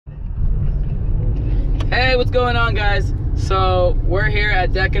Hey, what's going on, guys? So we're here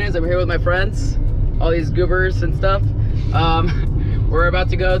at Decadence. I'm here with my friends, all these goobers and stuff. We're about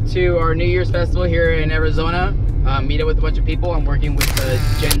to go to our New Year's festival here in Arizona. Meet up with a bunch of people. I'm working with the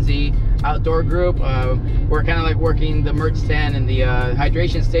GenZ Outdoor group. We're kind of like working the merch stand and the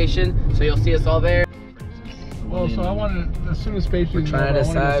hydration station. So you'll see us all there. Well, so I wanted, as soon as Space Jesus, we're trying to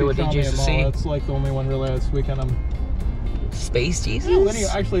decide what did you see. That's like the only one really this weekend. Space Jesus? Yeah,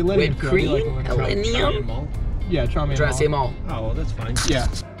 actually, whipped cream? Millennium? Yeah, try me to say them all. Oh, well, that's fine. Yeah.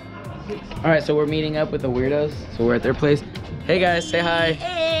 All right, so we're meeting up with the weirdos. So we're at their place. Hey guys, say hi.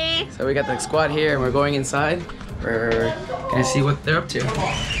 Hey. So we got the squad here and we're going inside. We're gonna see what they're up to.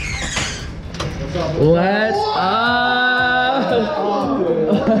 What's up?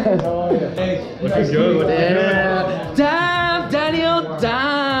 Looking good. Yeah. Down, Daniel,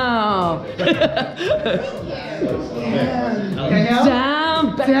 down.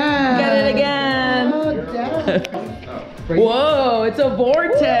 Down, back. Get it again. Whoa, it's a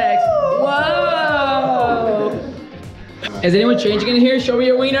vortex. Whoa. Is anyone changing in here? Show me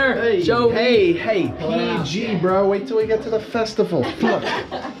your wiener. Hey, Show me. Hey, PG, bro. Wait till we get to the festival. Look.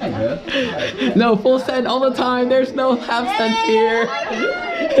 No, full send all the time. There's no half cents here.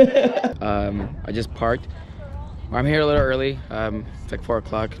 I just parked. I'm here a little early. It's like 4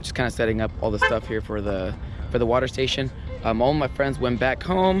 o'clock. Just kind of setting up all the stuff here for the water station. All my friends went back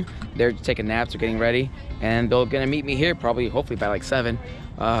home. They're taking naps or getting ready, and they're gonna meet me here probably, hopefully by like 7.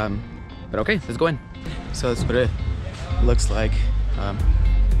 But okay, let's go in. So that's what it looks like. On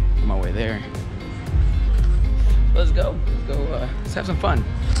my way there. Let's go. Let's have some fun.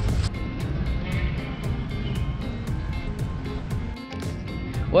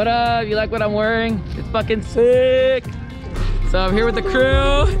 What up? You like what I'm wearing? It's fucking sick. So I'm here with the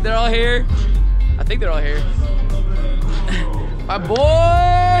crew. They're all here. I think they're all here. My boy!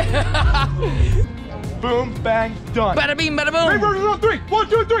 Boom, bang, done. Bada bing, bada boom. Raverunner on 3. 1,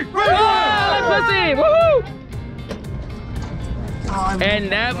 2, 3. Pussy! Woohoo!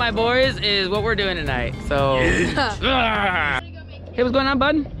 And that, my boys, is what we're doing tonight. So, hey, what's going on,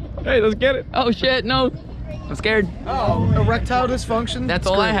 bud? Hey, let's get it. Oh shit, no. I'm scared. Oh, erectile dysfunction? That's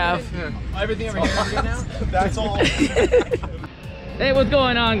all I have. Yeah. Everything over here now? That's all. Hey, what's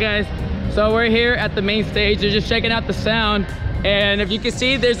going on, guys? So we're here at the main stage. They're just checking out the sound. And if you can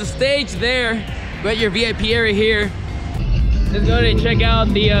see, there's a stage there. We got your VIP area here. Let's go ahead and check out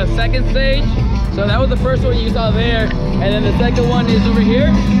the second stage. So that was the first one you saw there. And then the second one is over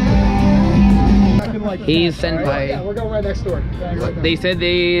here. He's senpai. Yeah, we're going right next door. They said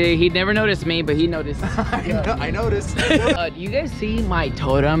he'd never noticed me, but he noticed. I noticed. Do you guys see my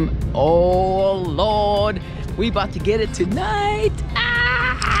totem? Oh Lord, we about to get it tonight.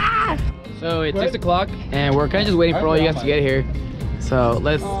 Ah! So it's 6 o'clock, and we're kind of just waiting for all you guys to get here. So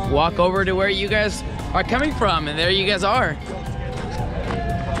let's walk over to where you guys are coming from, and there you guys are.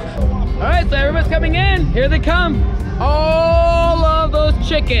 All right, so everybody's coming in. Here they come. All of those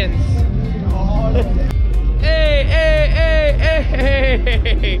chickens. Hey, hey, hey, hey,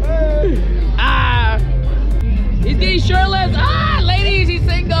 hey. Ah, he's getting shirtless. Ah, ladies, he's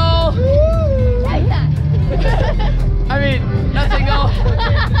single. I mean, not single.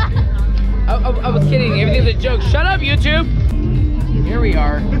 I was kidding. Everything's a joke. Shut up, YouTube. Here we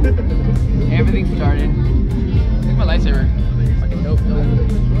are. Everything started. Take my lightsaber. Fucking dope.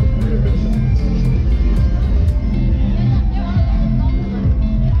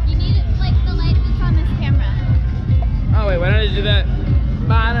 Oh wait, why don't I do that?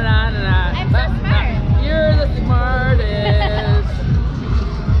 I'm so smart. You're the smartest.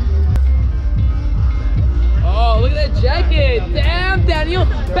 Oh, look at that jacket. Damn, Daniel.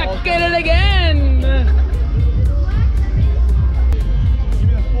 Back at it again.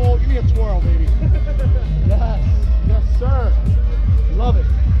 Give me a twirl, baby. Yes, yes, sir. Love it,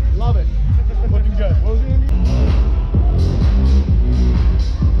 love it. Looking good. What was it gonna be?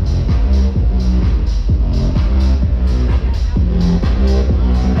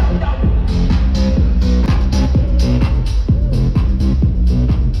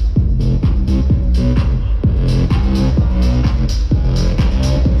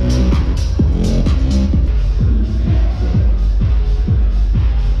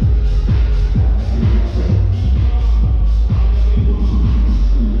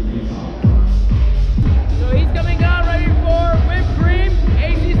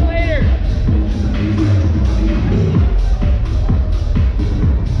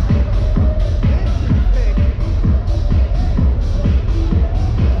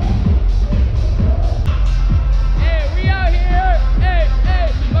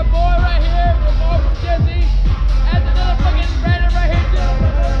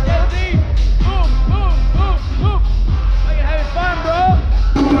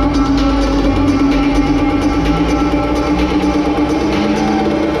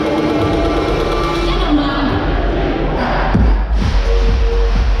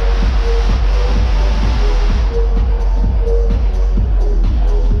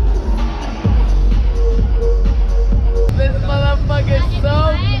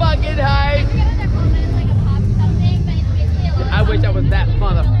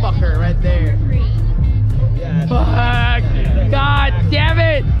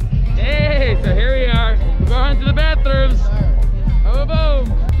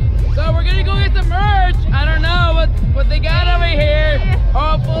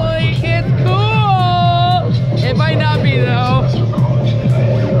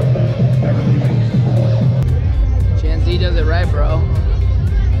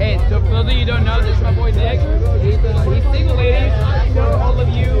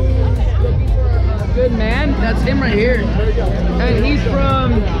 that's him right here. And he's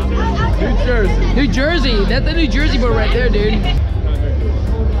from New Jersey. New Jersey. That's the New Jersey boy right there, dude.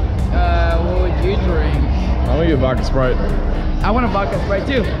 What would you drink? I want you a vodka Sprite. I want a vodka Sprite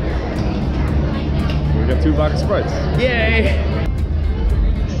too. We got 2 vodka Sprites. Yay!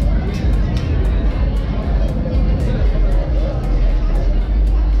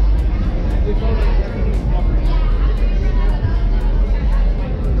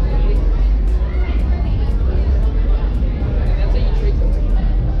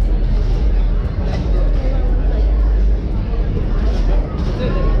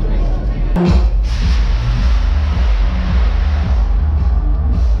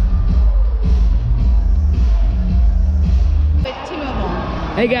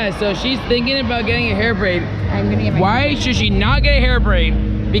 Hey guys, so she's thinking about getting a hair braid. I'm gonna get my Why should she not get a hair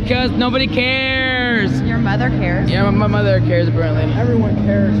braid? Because nobody cares. Your mother cares. Yeah, my mother cares apparently. Everyone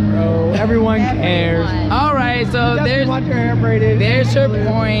cares, bro. Everyone cares. Everyone. All right, so Doesn't want your hair braided. there's her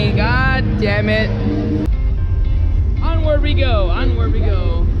point. God damn it. Onward we go. Onward we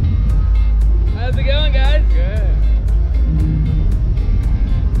go. How's it going, guys? Good.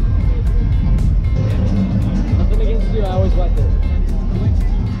 Nothing against you, I always liked it.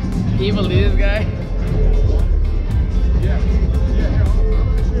 Can you believe this guy?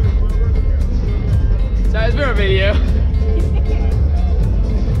 Sorry, it's for a video.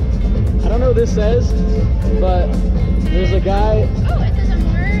 I don't know what this says, but there's a guy. Oh, it says a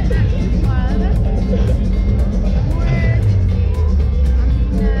word.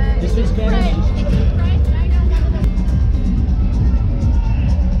 You speak Spanish?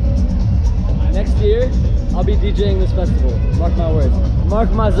 Next year, I'll be DJing this festival. Mark my words.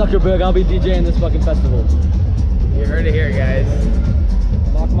 Mark my Zuckerberg, I'll be DJing this fucking festival. You heard it here, guys.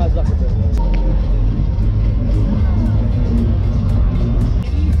 Mark my Zuckerberg.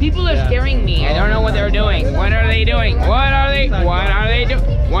 People are scaring me. I don't know what they're doing. What are they doing? What are they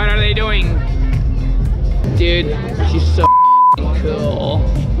doing? Dude, she's so cool.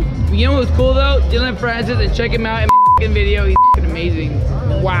 You know what's cool though? Dylan Francis, and check him out in video. He's amazing.